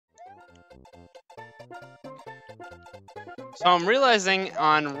So I'm realizing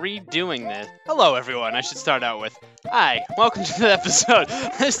on redoing this. Hello, everyone. I should start out with, hi, welcome to the episode.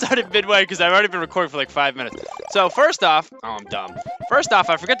 I started midway because I've already been recording for like 5 minutes. So first off, oh, I'm dumb. First off,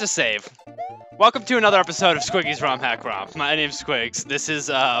 I forgot to save. Welcome to another episode of Squiggy's ROM Hack Romp. My name's Squigs. This is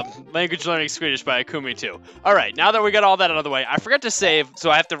Language Learning Swedish by Akumi 2. Alright, now that we got all that out of the way, I forgot to save,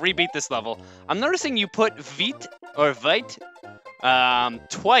 so I have to rebeat this level. I'm noticing you put Vit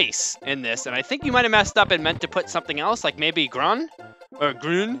twice in this, and I think you might have messed up and meant to put something else, like maybe grun? Or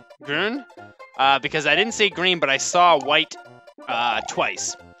grun? Because I didn't say green, but I saw white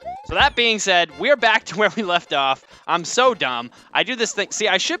twice. So that being said, we're back to where we left off. I'm so dumb. I do this thing. See,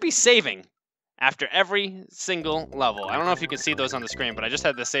 I should be saving after every single level. I don't know if you can see those on the screen, but I just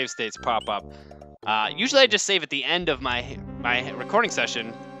had the save states pop up. Usually I just save at the end of my recording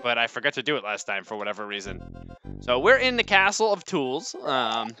session, but I forgot to do it last time for whatever reason. So we're in the castle of tools.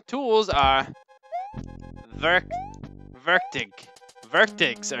 Tools are Verktig.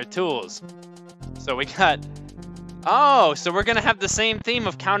 Verktigs are tools. So we got, oh, so we're gonna have the same theme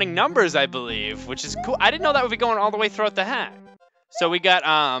of counting numbers, I believe, which is cool. I didn't know that would be going all the way throughout the hack. So we got,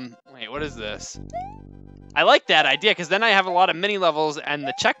 wait, what is this? I like that idea, because then I have a lot of mini levels, and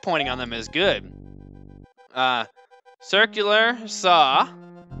the checkpointing on them is good. Circular saw,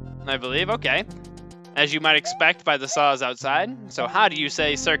 I believe, okay. As you might expect by the saws outside. So how do you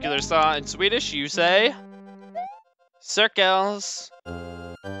say circular saw in Swedish? You say cirkels.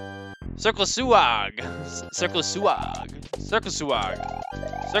 Cirkelsuag. Cirkelsuag. Cirkelsuag.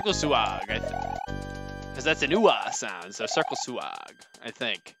 Cirkelsuag, I think. Because that's an ooh-ah sound, so cirkelsuag, I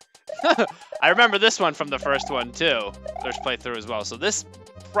think. I remember this one from the first one, too. First playthrough as well. So this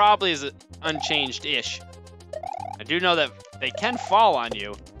probably is unchanged-ish. I do know that they can fall on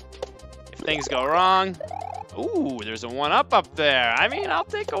you if things go wrong. Ooh, there's a 1-up up there. I mean, I'll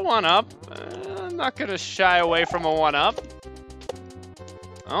take a 1-up. I'm not going to shy away from a 1-up.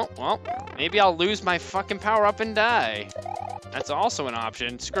 Oh, well, maybe I'll lose my fucking power-up and die. That's also an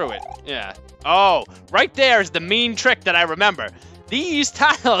option. Screw it. Yeah. Oh, right there is the mean trick that I remember. These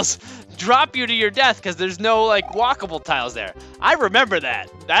tiles drop you to your death because there's no, like, walkable tiles there. I remember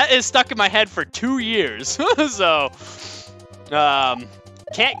that. That is stuck in my head for 2 years. So,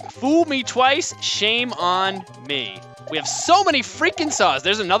 can't fool me twice. Shame on me. We have so many freaking saws.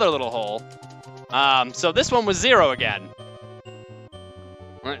 There's another little hole. So this one was 0 again.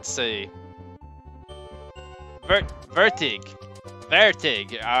 Let's see. Verktig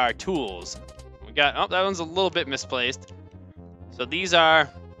are tools. We got, oh, that one's a little bit misplaced. So these are,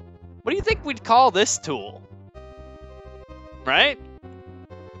 what do you think we'd call this tool? Right?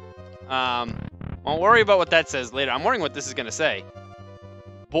 Won't worry about what that says later. I'm wondering what this is gonna say.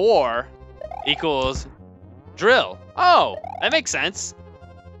 Bore equals drill. Oh, that makes sense.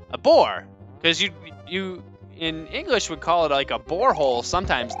 A bore, because you in English would call it like a borehole.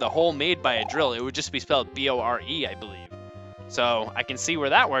 Sometimes the hole made by a drill, it would just be spelled B-O-R-E, I believe. So I can see where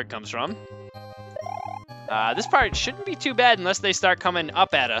that word comes from. This part shouldn't be too bad unless they start coming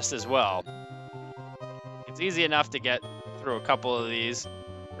up at us as well. It's easy enough to get through a couple of these.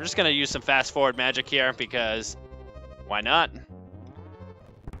 We're just gonna use some fast forward magic here because why not?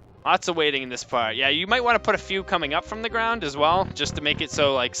 Lots of waiting in this part. Yeah, you might want to put a few coming up from the ground as well, just to make it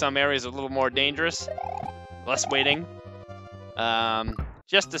so like some areas are a little more dangerous. Less waiting.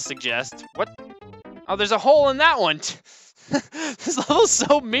 Just to suggest. What? Oh, there's a hole in that one. This level's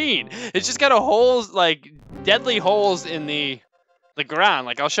so mean. It's just got a holes, like deadly holes in the ground.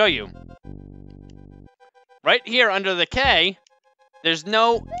 Like I'll show you. Right here under the K, there's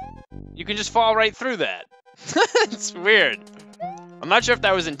no. You can just fall right through that. It's weird. I'm not sure if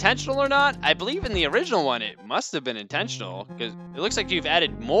that was intentional or not. I believe in the original one it must have been intentional because it looks like you've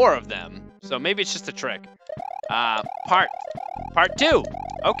added more of them. So maybe it's just a trick. Part 2.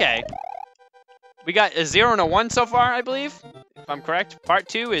 Okay. We got a 0 and a 1 so far, I believe, if I'm correct. Part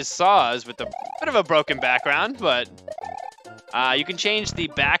 2 is saws with a bit of a broken background, but you can change the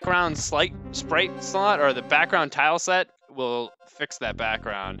background sprite slot or the background tile set. Will fix that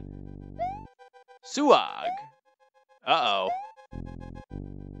background. Suag. Uh-oh.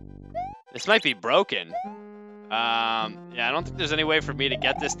 This might be broken. Yeah, I don't think there's any way for me to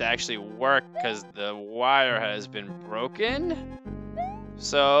get this to actually work because the wire has been broken.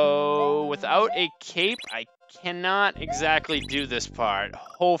 So, without a cape, I cannot exactly do this part.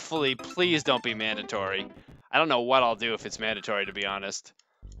 Hopefully, please don't be mandatory. I don't know what I'll do if it's mandatory, to be honest.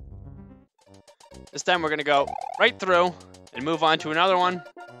 This time we're gonna go right through and move on to another one.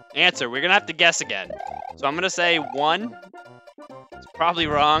 Answer, we're gonna have to guess again. So I'm gonna say 1. It's probably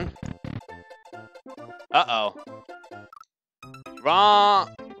wrong. Uh-oh.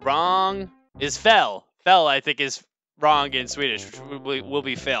 wrong is fell. Fell, I think, is wrong in Swedish, which will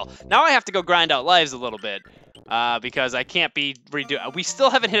be fail. Now I have to go grind out lives a little bit, because I can't be redo. We still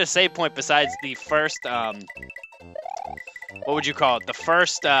haven't hit a save point besides the first, what would you call it? The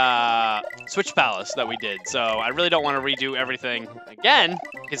first Switch Palace that we did. So I really don't want to redo everything again,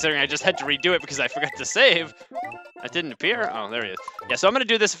 considering I just had to redo it because I forgot to save. That didn't appear? Oh, there he is. Yeah, so I'm going to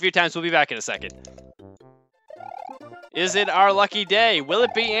do this a few times. We'll be back in a second. Is it our lucky day? Will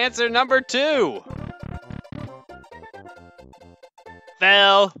it be answer number 2?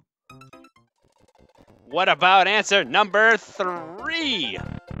 Fail. What about answer number 3?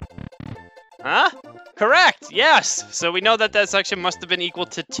 Huh? Correct, yes. So we know that that section must have been equal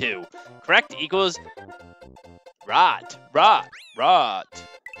to 2. Correct equals rot.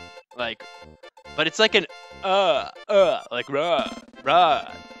 Like, but it's like an like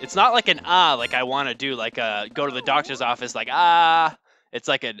rot. It's not like an like I want to do, like go to the doctor's office, like It's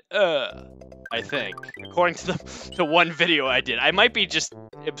like an I think, according to one video I did. I might be just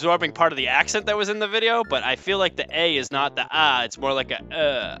absorbing part of the accent that was in the video, but I feel like the A is not the it's more like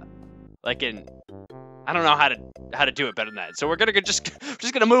a like an. I don't know how to do it better than that. So we're gonna just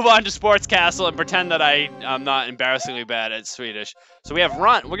gonna move on to Sports Castle and pretend that I'm not embarrassingly bad at Swedish. So we have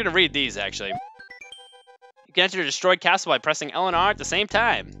run. We're gonna read these actually. You can enter a destroyed castle by pressing L and R at the same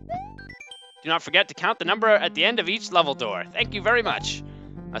time. Do not forget to count the number at the end of each level door. Thank you very much.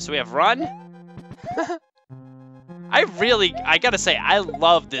 So we have run. I gotta say, I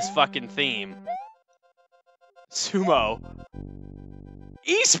love this fucking theme. Sumo.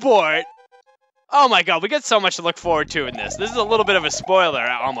 Esport. Oh my god, we got so much to look forward to in this. This is a little bit of a spoiler,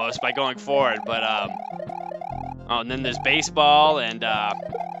 almost, by going forward, but, oh, and then there's baseball and,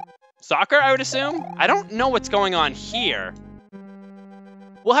 soccer, I would assume? I don't know what's going on here.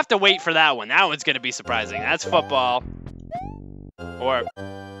 We'll have to wait for that one. That one's gonna be surprising. That's football. Or,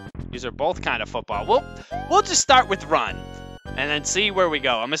 these are both kind of football. We'll just start with run, and then see where we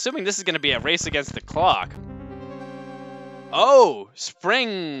go. I'm assuming this is gonna be a race against the clock. Oh,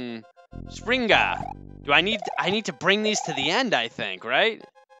 Springa. Do I need to bring these to the end, I think, right?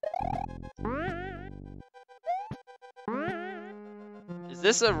 Is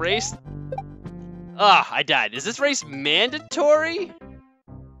this a race? I died. Is this race mandatory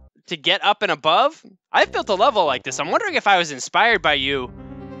to get up and above? I've built a level like this. I'm wondering if I was inspired by you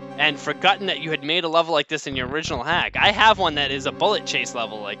and forgotten that you had made a level like this in your original hack. I have one that is a bullet chase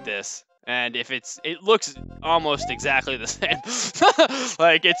level like this. And if it looks almost exactly the same.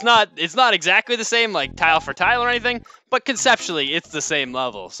 Like, it's not exactly the same, like tile for tile or anything, but conceptually it's the same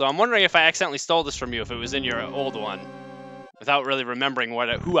level. So I'm wondering if I accidentally stole this from you, if it was in your old one, without really remembering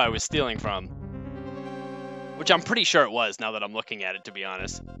who I was stealing from. Which I'm pretty sure it was, now that I'm looking at it, to be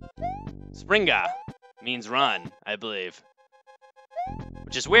honest. Springa means run, I believe.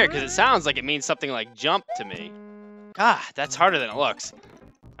 Which is weird, because it sounds like it means something like jump to me. God, that's harder than it looks.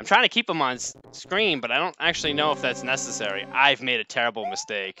 I'm trying to keep them on screen, but I don't actually know if that's necessary. I've made a terrible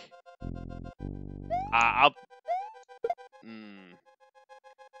mistake. I'm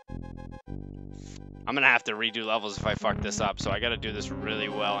gonna have to redo levels if I fuck this up, so I gotta do this really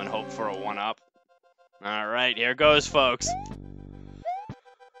well and hope for a 1-up. Alright, here goes, folks.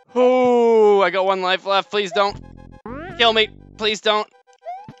 Oh, I got 1 life left. Please don't kill me. Please don't.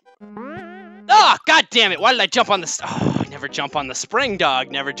 Oh, god damn it. Why did I jump on the... Oh, never jump on the spring,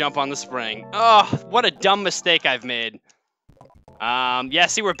 dog. Never jump on the spring. Oh, what a dumb mistake I've made. Yeah,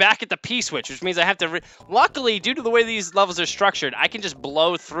 see, we're back at the P-switch, which means I have to... Luckily, due to the way these levels are structured, I can just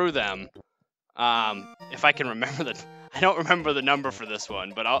blow through them. If I can remember the... I don't remember the number for this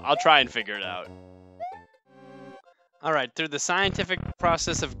one, but I'll try and figure it out. Alright, through the scientific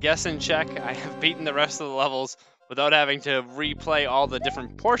process of guess and check, I have beaten the rest of the levels without having to replay all the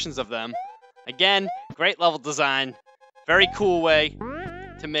different portions of them. Again, great level design. Very cool way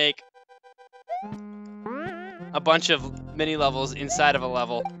to make a bunch of mini levels inside of a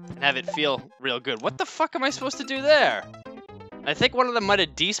level and have it feel real good. What the fuck am I supposed to do there? I think one of them might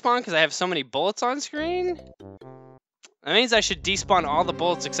have despawned because I have so many bullets on screen. That means I should despawn all the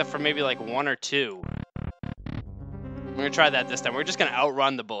bullets except for maybe like 1 or 2. We're gonna try that this time. We're just gonna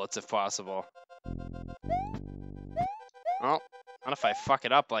outrun the bullets if possible. Well, not if I fuck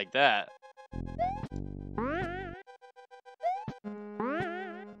it up like that.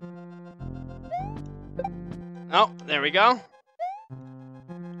 Oh, there we go.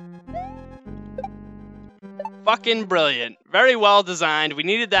 Fucking brilliant. Very well designed. We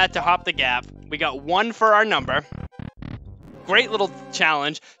needed that to hop the gap. We got 1 for our number. Great little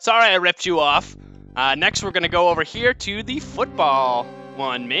challenge. Sorry I ripped you off. Next we're gonna go over here to the football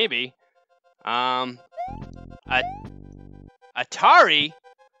one, maybe. Atari?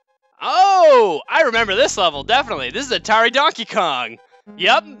 Oh, I remember this level, definitely. This is Atari Donkey Kong.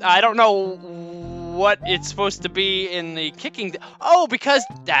 Yep, I don't know what it's supposed to be in the kicking. Oh, because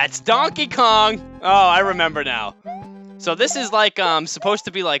that's Donkey Kong. Oh, I remember now. So this is like supposed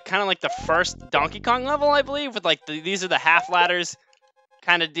to be like kind of like the first Donkey Kong level, I believe, with like these are the half ladders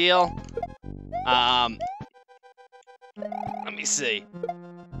kind of deal. Let me see.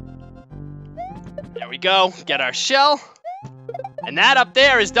 There we go. Get our shell. And that up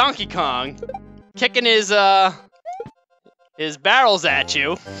there is Donkey Kong kicking his barrels at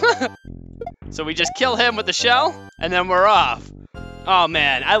you. So we just kill him with the shell, and then we're off. Oh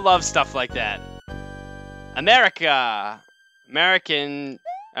man, I love stuff like that. Americansk.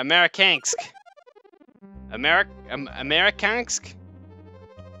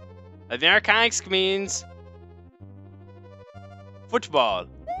 Americansk means football.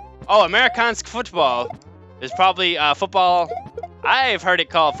 Oh, Amerikansk football is probably football. I've heard it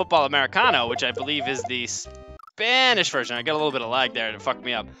called football Americano, which I believe is the Spanish version. I got a little bit of lag there to fuck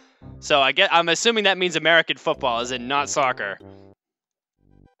me up. So I'm assuming that means American football, as in not soccer.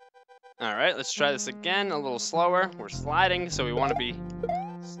 All right, let's try this again, a little slower. We're sliding, so we want to be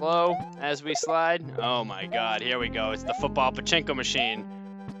slow as we slide. Oh my God, here we go. It's the football pachinko machine.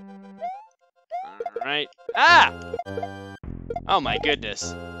 All right. Ah! Oh my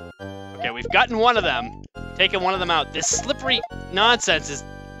goodness. Okay, we've gotten one of them. Taken one of them out. This slippery nonsense is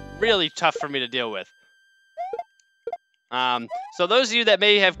really tough for me to deal with. So those of you that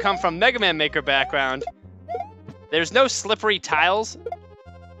may have come from Mega Man Maker background, there's no slippery tiles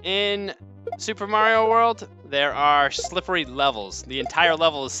in Super Mario World. There are slippery levels. The entire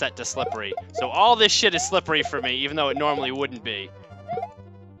level is set to slippery. So all this shit is slippery for me, even though it normally wouldn't be.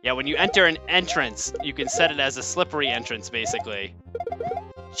 Yeah, when you enter an entrance, you can set it as a slippery entrance, basically.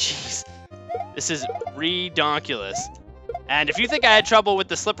 Jeez. This is redonkulous. And if you think I had trouble with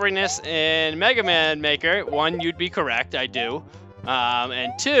the slipperiness in Mega Man Maker, one, you'd be correct, I do.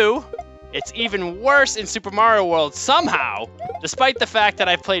 And two, it's even worse in Super Mario World somehow, despite the fact that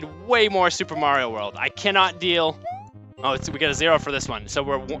I've played way more Super Mario World. I cannot deal... Oh, we got a 0 for this one. So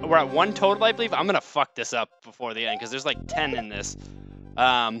we're at 1 total, I believe. I'm gonna fuck this up before the end, because there's like 10 in this.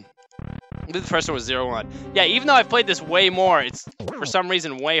 The first one was 0-1. Yeah, even though I've played this way more, it's for some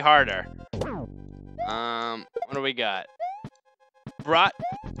reason way harder. What do we got?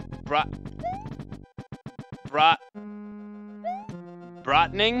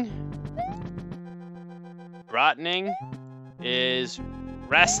 Brotning is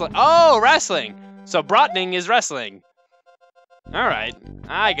wrestling. Oh, wrestling. So brotning is wrestling. All right,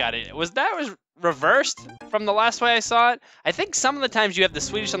 I got it. Was reversed from the last way I saw it? I think some of the times you have the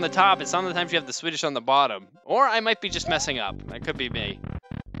Swedish on the top, and some of the times you have the Swedish on the bottom. Or I might be just messing up. That could be me.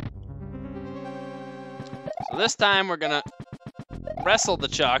 So this time we're gonna wrestle the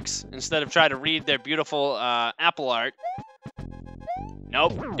Chucks instead of try to read their beautiful apple art.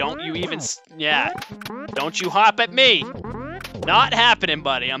 Nope, don't you even, yeah, don't you hop at me. Not happening,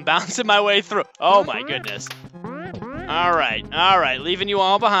 buddy. I'm bouncing my way through. Oh my goodness. All right, leaving you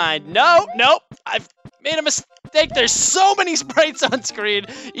all behind. No, nope, I've made a mistake. There's so many sprites on screen.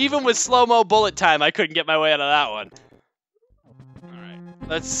 Even with slow-mo bullet time, I couldn't get my way out of that one. All right,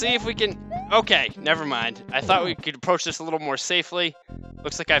 let's see if we can, okay, never mind. I thought we could approach this a little more safely.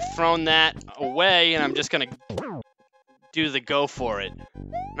 Looks like I've thrown that away, and I'm just gonna do the go for it.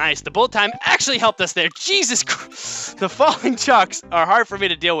 Nice, the bullet time actually helped us there. Jesus Christ, the falling Chucks are hard for me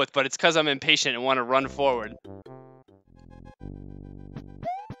to deal with, but it's because I'm impatient and want to run forward.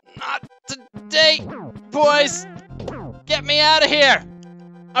 Not today, boys. Get me out of here.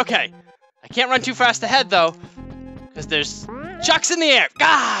 Okay, I can't run too fast ahead though, because there's Chucks in the air.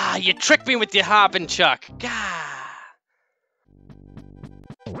 Gah! You tricked me with your hopping Chuck. Gah!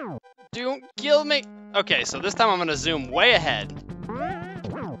 Don't kill me. Okay, so this time I'm gonna zoom way ahead.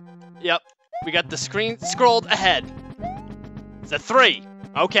 Yep, we got the screen scrolled ahead. It's a 3.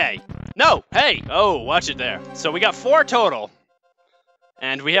 Okay. No, hey. Oh, watch it there. So we got 4 total.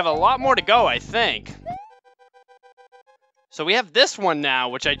 And we have a lot more to go, I think. So we have this one now,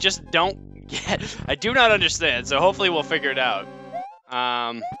 which I just don't get. I do not understand, so hopefully we'll figure it out.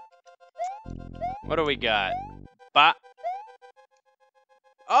 What do we got?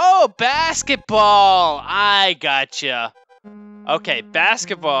 Oh, basketball! I gotcha. Okay,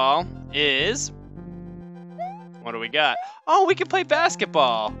 basketball is... What do we got? Oh, we can play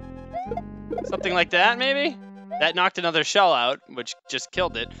basketball. Something like that, maybe? That knocked another shell out, which just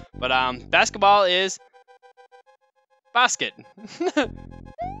killed it. But basketball is... basket.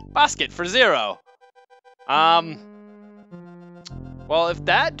 Basket for 0. Well, if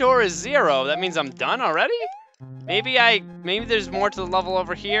that door is 0, that means I'm done already? Maybe there's more to the level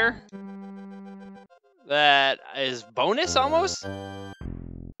over here that is bonus almost.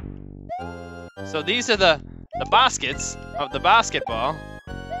 So these are the baskets of the basketball.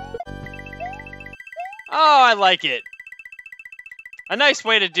 Oh, I like it. A nice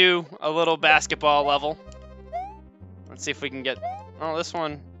way to do a little basketball level. Let's see if we can get... Oh, this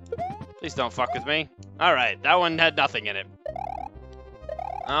one... Please don't fuck with me. Alright, that one had nothing in it.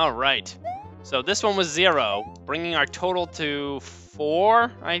 Alright. So this one was 0, bringing our total to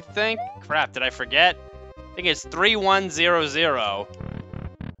 4, I think. Crap, did I forget? I think it's 3100.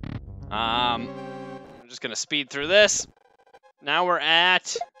 I'm just gonna speed through this. Now we're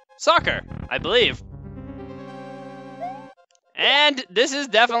at soccer, I believe. And this is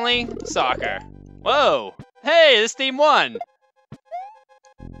definitely soccer. Whoa! Hey, this team won!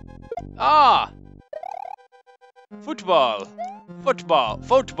 Ah! Football.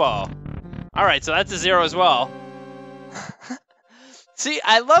 Alright, so that's a 0 as well. See,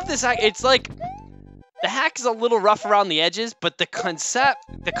 I love this hack. It's like, the hack is a little rough around the edges, but the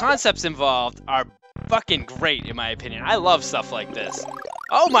concepts involved are fucking great, in my opinion. I love stuff like this.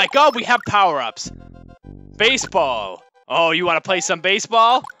 Oh my god, we have power-ups. Baseball. Oh, you want to play some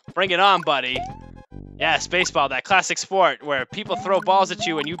baseball? Bring it on, buddy. Yes, baseball, that classic sport where people throw balls at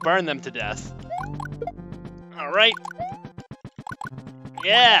you and you burn them to death. Alright.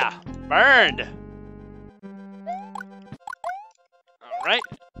 Yeah, burned. Alright.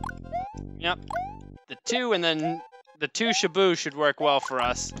 Yep. The 2 and then the 2 Shaboo should work well for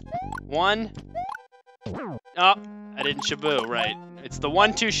us. 1. Oh, I didn't Shaboo, right. It's the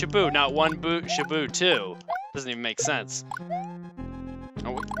 1-2 Shaboo, not 1 Shaboo 2. Doesn't even make sense.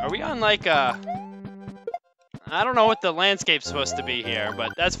 Are we on like a... I don't know what the landscape's supposed to be here,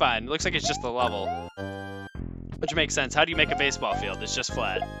 but that's fine. It looks like it's just a level. Which makes sense. How do you make a baseball field? It's just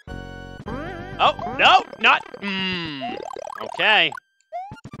flat. Oh, no, not... Okay.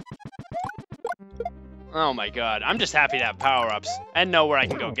 Oh my god. I'm just happy to have power-ups and know where I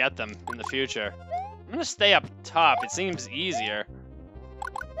can go get them in the future. I'm gonna stay up top. It seems easier.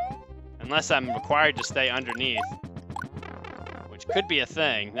 Unless I'm required to stay underneath. Which could be a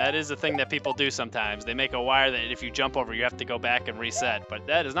thing. That is a thing that people do sometimes. They make a wire that if you jump over, you have to go back and reset. But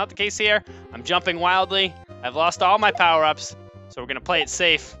that is not the case here. I'm jumping wildly. I've lost all my power-ups. So we're gonna play it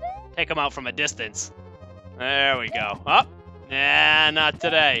safe. Take them out from a distance. There we go. Oh, nah, not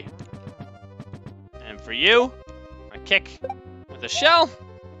today. And for you, a kick with a shell.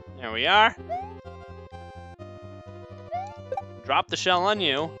 There we are. Drop the shell on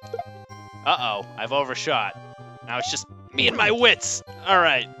you. Uh-oh, I've overshot. Now it's just me and my wits. All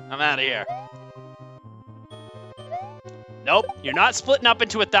right, I'm out of here. Nope, you're not splitting up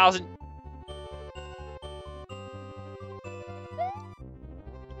into 1,000.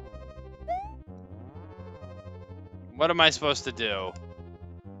 What am I supposed to do?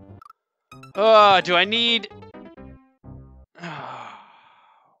 Oh, do I need...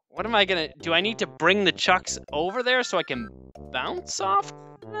 What am I gonna... Do I need to bring the chucks over there so I can bounce off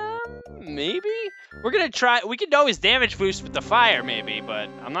them? Maybe? We're gonna try... We could always damage boost with the fire, maybe, but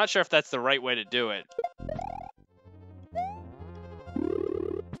I'm not sure if that's the right way to do it.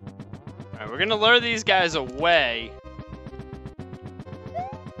 Alright, we're gonna lure these guys away.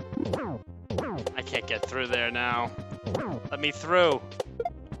 I can't get through there now. Let me through.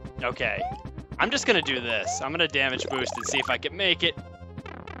 Okay. I'm just gonna do this. I'm gonna damage boost and see if I can make it.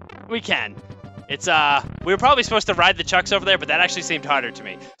 We can. It's, we were probably supposed to ride the chucks over there, but that actually seemed harder to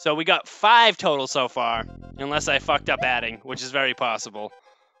me. So we got 5 total so far, unless I fucked up adding, which is very possible.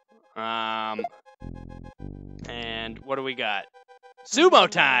 And what do we got? Sumo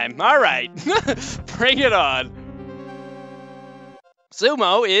time! Alright. Bring it on.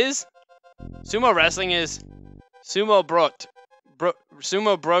 Sumo wrestling is sumo brotning.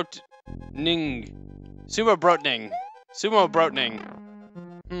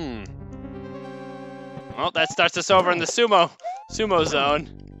 Well, that starts us over in the sumo zone.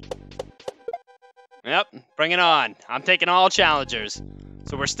 Yep, bring it on. I'm taking all challengers.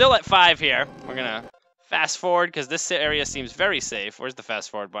 So we're still at 5 here. We're gonna fast forward because this area seems very safe. Where's the fast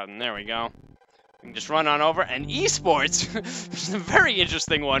forward button? There we go. We can just run on over. And eSports, which is a very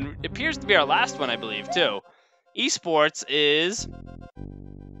interesting one. It appears to be our last one, I believe, too. eSports is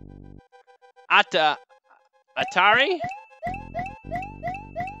Atari?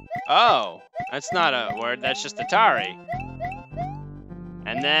 Oh, that's not a word, that's just Atari.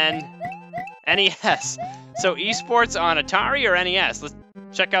 And then NES. So eSports on Atari or NES? Let's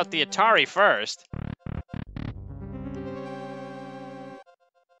check out the Atari first.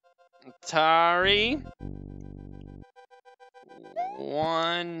 Atari.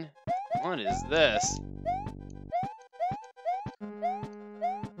 What is this?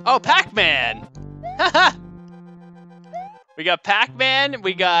 Oh, Pac-Man! Haha! We got Pac-Man,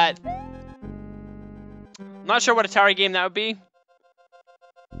 we got... I'm not sure what Atari game that would be.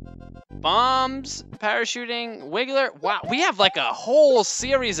 Bombs, parachuting, Wiggler. Wow, we have like a whole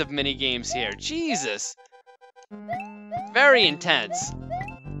series of mini games here. Jesus. Very intense.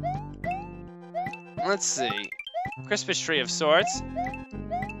 Let's see. Christmas tree of sorts.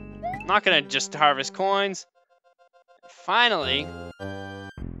 I'm not gonna just harvest coins. Finally.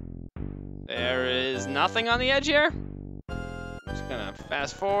 There is nothing on the edge here. I'm just gonna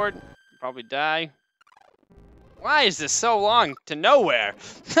fast forward. Probably die. Why is this so long to nowhere?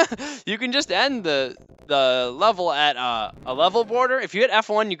 You can just end the level at a level border. If you hit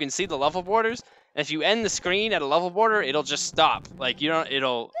F1, you can see the level borders. And if you end the screen at a level border, it'll just stop. Like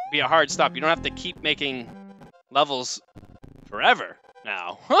it'll be a hard stop. You don't have to keep making levels forever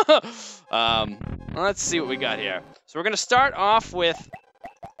now. Let's see what we got here. So we're gonna start off with.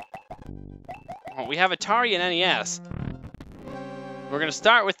 Oh, we have Atari and NES. We're gonna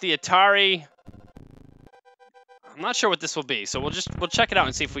start with the Atari. I'm not sure what this will be, so we'll check it out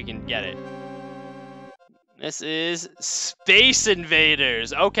and see if we can get it. This is Space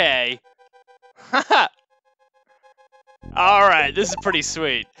Invaders. Okay. Haha. All right, this is pretty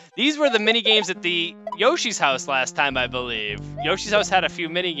sweet. These were the mini games at the Yoshi's house last time, I believe. Yoshi's house had a few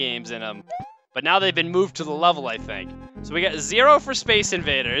mini games in them, but now they've been moved to the level, I think. So we got 0 for Space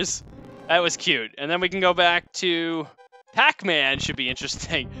Invaders. That was cute. And then we can go back to Pac-Man. Should be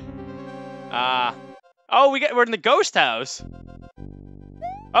interesting. Oh, we're in the ghost house.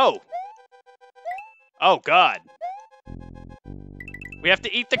 Oh. Oh, God. We have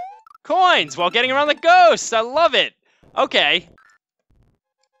to eat the coins while getting around the ghosts. I love it. Okay.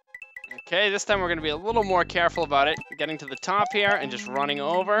 Okay, this time we're going to be a little more careful about it. Getting to the top here and just running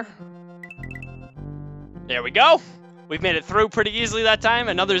over. There we go. We've made it through pretty easily that time.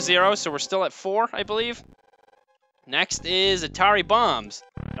 Another 0, so we're still at 4, I believe. Next is Atari Bombs.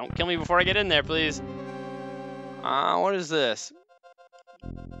 Don't kill me before I get in there, please. What is this?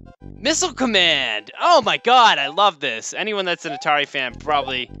 Missile Command! Oh my god, I love this. Anyone that's an Atari fan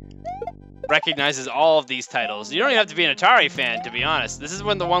probably recognizes all of these titles. You don't even have to be an Atari fan, to be honest. This is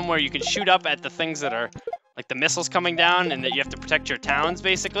the one where you can shoot up at the things that are, like the missiles coming down, and that you have to protect your towns,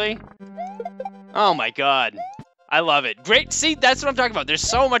 basically. Oh my god. I love it. Great, see, that's what I'm talking about. There's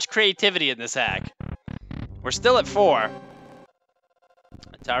so much creativity in this hack. We're still at 4.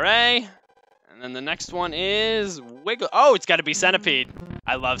 Atari. And then the next one is Wiggle. Oh, it's got to be Centipede.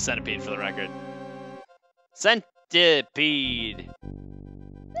 I love Centipede, for the record. Centipede.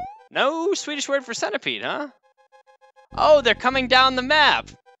 No Swedish word for centipede, huh? Oh, they're coming down the map.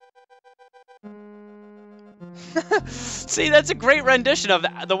 See, that's a great rendition of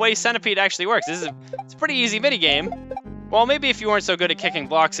the way Centipede actually works. It's a pretty easy minigame. Well, maybe if you weren't so good at kicking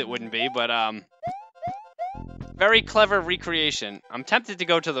blocks, it wouldn't be, but very clever recreation. I'm tempted to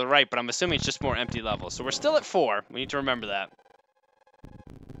go to the right, but I'm assuming it's just more empty levels. So we're still at 4. We need to remember that.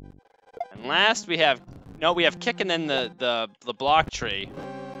 And last we have kick and then the block tree.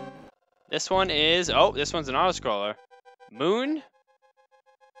 This one is this one's an auto-scroller. Moon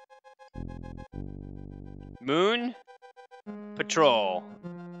Patrol.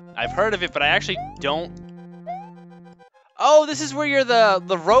 I've heard of it, but I actually don't. Oh, this is where you're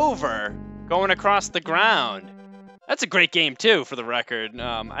the rover going across the ground. That's a great game too, for the record.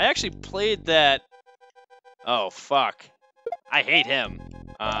 I actually played that. Oh fuck, I hate him.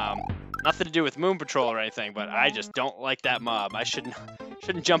 Nothing to do with Moon Patrol or anything, but I just don't like that mob. I shouldn't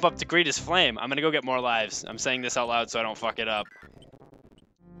jump up to greet his flame. I'm gonna go get more lives. I'm saying this out loud so I don't fuck it up.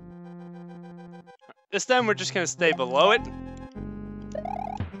 This time we're just gonna stay below it.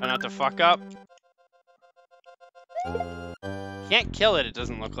 Try not to fuck up. Can't kill it, it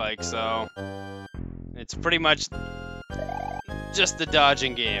doesn't look like, so it's pretty much just the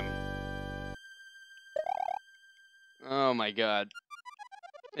dodging game. Oh my god.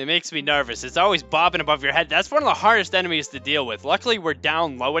 It makes me nervous. It's always bobbing above your head. That's one of the hardest enemies to deal with. Luckily, we're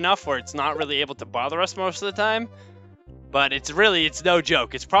down low enough where it's not really able to bother us most of the time. But it's no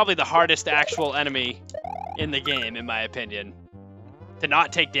joke. It's probably the hardest actual enemy in the game, in my opinion, to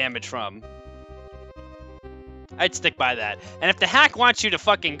not take damage from. I'd stick by that. And if the hack wants you to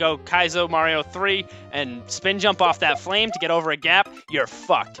fucking go Kaizo Mario 3 and spin jump off that flame to get over a gap, you're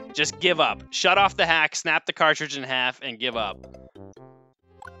fucked. Just give up. Shut off the hack, snap the cartridge in half, and give up.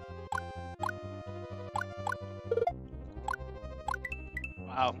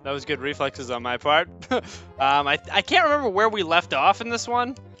 Wow, that was good reflexes on my part. I can't remember where we left off in this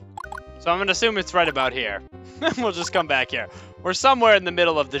one, so I'm gonna assume it's right about here. We'll just come back here. We're somewhere in the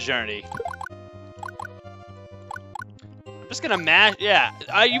middle of the journey. I'm just gonna mash, yeah.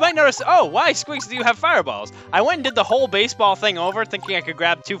 You might notice, oh, why, Squigs, do you have fireballs? I went and did the whole baseball thing over, thinking I could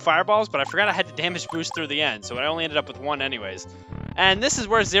grab 2 fireballs, but I forgot I had to damage boost through the end, so I only ended up with 1 anyways. And this is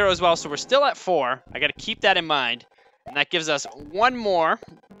worth 0 as well, so we're still at 4. I gotta keep that in mind. And that gives us 1 more.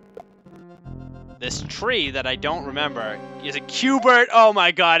 This tree that I don't remember. Is it Q*bert? Oh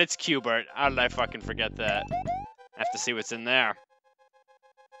my god, it's Q*bert. How did I fucking forget that? I have to see what's in there.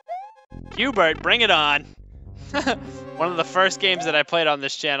 Q*bert, bring it on. One of the first games that I played on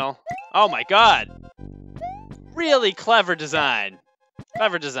this channel. Oh my god. Really clever design.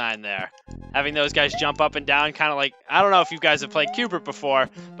 Clever design there. Having those guys jump up and down, kind of like, I don't know if you guys have played Q*bert before,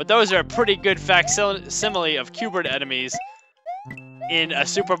 but those are a pretty good facsimile of Q*bert enemies in a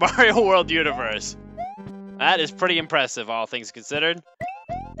Super Mario World universe. That is pretty impressive, all things considered.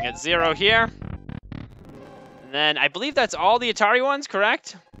 Get 0 here. And then I believe that's all the Atari ones,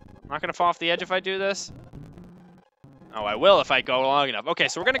 correct? I'm not going to fall off the edge if I do this. Oh, I will if I go long enough. Okay,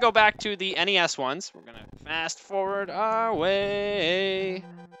 so we're going to go back to the NES ones. We're going to fast forward our way.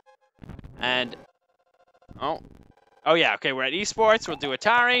 And, oh yeah, okay, we're at eSports. We'll do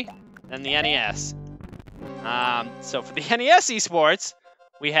Atari, then the NES. So for the NES eSports,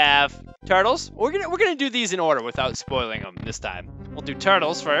 we have Turtles. We're gonna do these in order without spoiling them this time. We'll do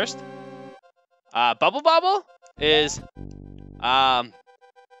Turtles first. Bubble Bobble is,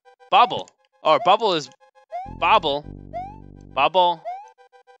 Bubble. Or Bubble is Bobble. Bubble.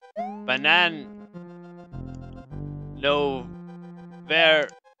 Banan. No. Wait,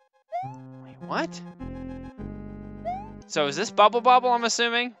 what? So is this Bubble Bobble, I'm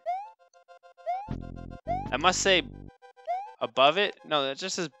assuming? I must say above it? No, that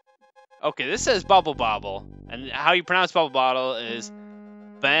just says... Okay, this says Bubble Bobble. And how you pronounce Bubble Bobble is...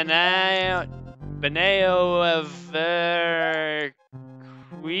 Beneo Verktig?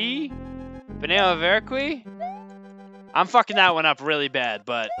 Beneo Verktig? I'm fucking that one up really bad,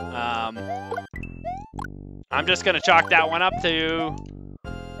 but I'm just gonna chalk that one up to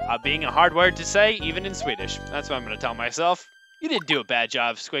being a hard word to say, even in Swedish. That's what I'm gonna tell myself. You didn't do a bad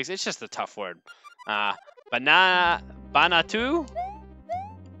job, Squigs. It's just a tough word. Banatu?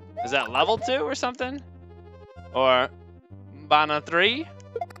 Is that level 2 or something? Or Bana 3?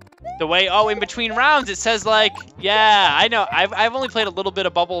 The way, in between rounds, it says like, yeah, I know. I've only played a little bit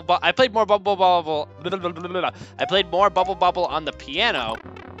of I played more Bubble Bobble. I played more Bubble Bobble on the piano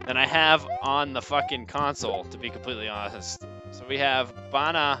than I have on the fucking console, to be completely honest. So we have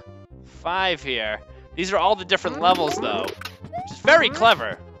Bana 5 here. These are all the different levels, though, which is very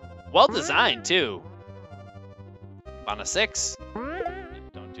clever. Well designed, too. Bana 6.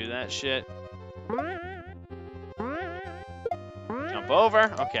 Don't do that shit. Jump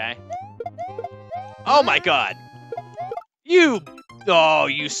over. Okay. Oh my god. You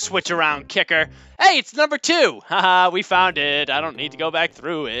switch around kicker. Hey, it's number 2. Haha, we found it. I don't need to go back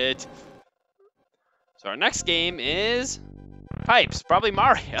through it. So our next game is Pipes. Probably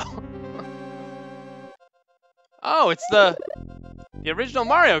Mario. Oh, it's the original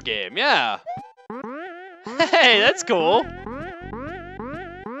Mario game. Yeah. Hey, that's cool.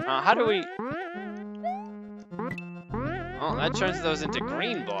 How do we... Oh, that turns those into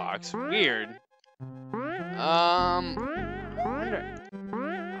green blocks. Weird. I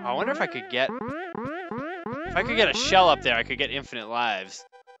wonder if I could get... If I could get a shell up there, I could get infinite lives.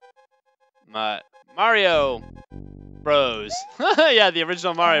 Mario Bros. Yeah, the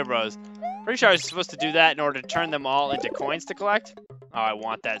original Mario Bros. Pretty sure I was supposed to do that in order to turn them all into coins to collect. Oh, I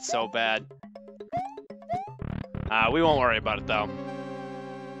want that so bad. We won't worry about it, though.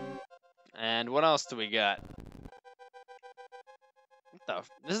 And what else do we got?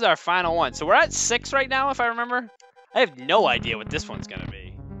 This is our final one. So we're at 6 right now, if I remember. I have no idea what this one's gonna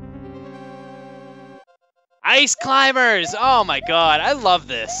be. Ice climbers! Oh my god, I love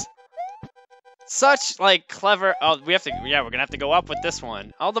this. Such, like, clever... Oh, we're gonna have to go up with this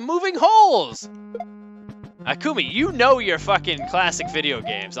one. Oh, the moving holes! Akumi, you know your fucking classic video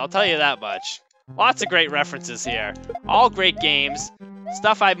games. I'll tell you that much. Lots of great references here. All great games.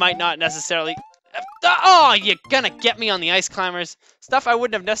 Stuff I might not necessarily... Oh, you're gonna get me on the ice climbers. Stuff I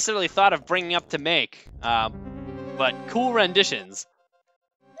wouldn't have necessarily thought of bringing up to make. But cool renditions.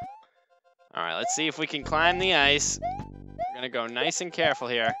 Alright, let's see if we can climb the ice. We're gonna go nice and careful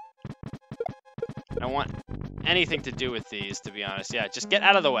here. I don't want anything to do with these, to be honest. Yeah, just get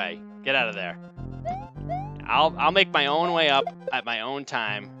out of the way. Get out of there. I'll make my own way up at my own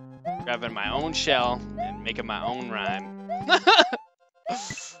time. Grabbing my own shell and making my own rhyme.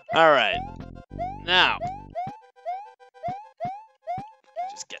 Alright. Now.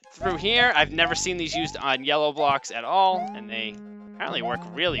 Just get through here. I've never seen these used on yellow blocks at all, and they apparently work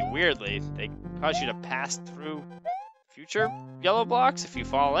really weirdly. They cause you to pass through future yellow blocks if you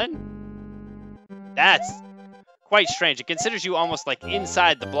fall in. That's quite strange. It considers you almost like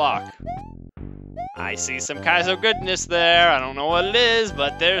inside the block. I see some Kaizo goodness there. I don't know what it is,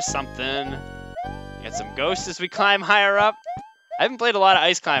 but there's something. Get some ghosts as we climb higher up. I haven't played a lot of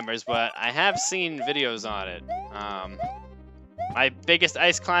Ice Climbers, but I have seen videos on it. My biggest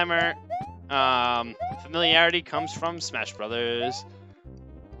Ice Climber familiarity comes from Smash Brothers.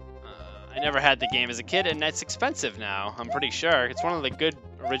 I never had the game as a kid, and it's expensive now, I'm pretty sure. It's one of the good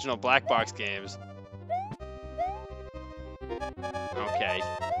original black box games. Okay.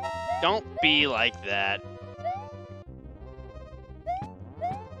 Don't be like that.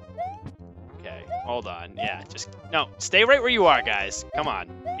 Okay, hold on. Yeah, just... No, stay right where you are, guys. Come on.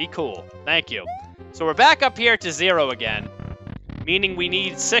 Be cool. Thank you. So we're back up here to 0 again, meaning we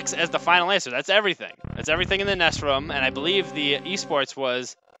need 6 as the final answer. That's everything. That's everything in the nest room, and I believe the eSports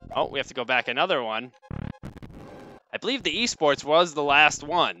was... Oh, we have to go back another one. I believe the eSports was the last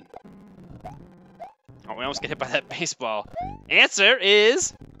one. Oh, we almost get hit by that baseball. Answer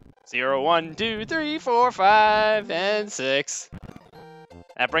is 0, 1, 2, 3, 4, 5, and 6.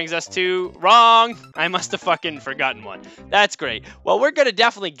 That brings us to wrong. I must have fucking forgotten one. That's great. Well, we're going to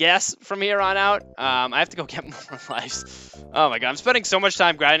definitely guess from here on out. I have to go get more lives. Oh my god, I'm spending so much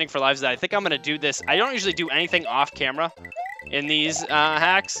time grinding for lives that I think I'm going to do this. I don't usually do anything off camera in these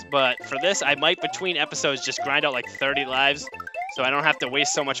hacks, but for this, I might, between episodes, just grind out like 30 lives, so I don't have to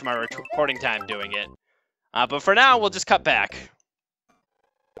waste so much of my recording time doing it. But for now, we'll just cut back.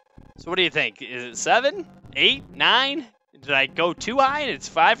 So what do you think? Is it 7? 8? 9? Did I go too high and it's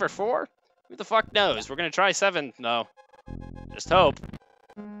 5 or 4? Who the fuck knows? We're gonna try 7, though. Just hope.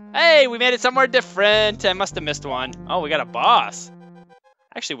 Hey, we made it somewhere different. I must have missed one. Oh, we got a boss.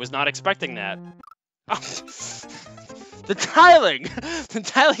 Actually, was not expecting that. Oh. The tiling! The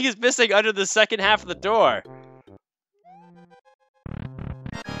tiling is missing under the second half of the door.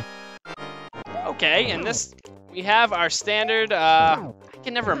 Okay, and this, we have our standard, I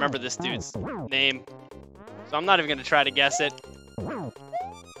can never remember this dude's name, so I'm not even gonna try to guess it.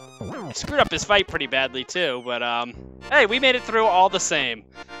 I screwed up his fight pretty badly too, but, hey, we made it through all the same.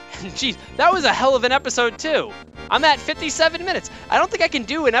 Jeez, that was a hell of an episode too. I'm at 57 minutes. I don't think I can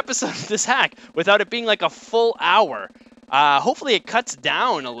do an episode of this hack without it being like a full hour. Hopefully it cuts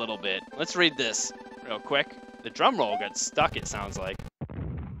down a little bit. Let's read this real quick. The drum roll got stuck, it sounds like.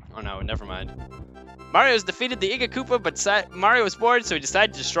 Oh no, never mind. Mario's defeated the Iga Koopa, but Mario was bored, so he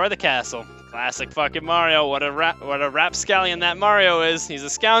decided to destroy the castle. Classic fucking Mario. What a rapscallion that Mario is. He's a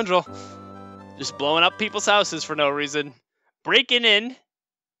scoundrel. Just blowing up people's houses for no reason. Breaking in,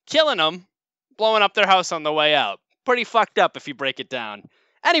 killing them, blowing up their house on the way out. Pretty fucked up if you break it down.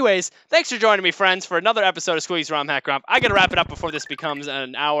 Anyways, thanks for joining me, friends, for another episode of Squiggy's ROM Hack Romp. I gotta wrap it up before this becomes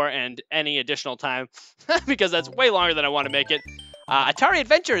an hour and any additional time, because that's way longer than I want to make it. Atari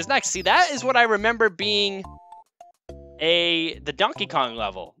Adventure is next. See, that is what I remember being the Donkey Kong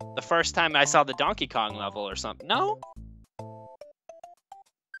level. The first time I saw the Donkey Kong level or something. No?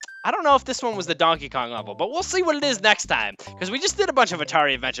 I don't know if this one was the Donkey Kong level, but we'll see what it is next time, because we just did a bunch of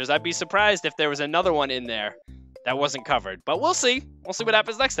Atari Adventures. I'd be surprised if there was another one in there that wasn't covered, but we'll see. We'll see what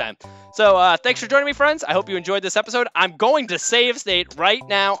happens next time. So thanks for joining me, friends. I hope you enjoyed this episode. I'm going to save state right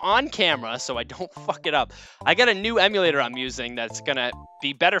now on camera so I don't fuck it up. I got a new emulator I'm using that's gonna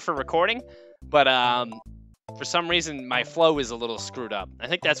be better for recording, but for some reason my flow is a little screwed up. I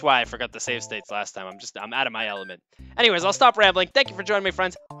think that's why I forgot the save states last time. I'm out of my element. Anyways, I'll stop rambling. Thank you for joining me,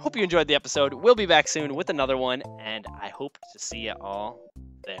 friends. Hope you enjoyed the episode. We'll be back soon with another one, and I hope to see you all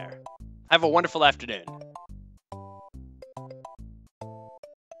there. Have a wonderful afternoon.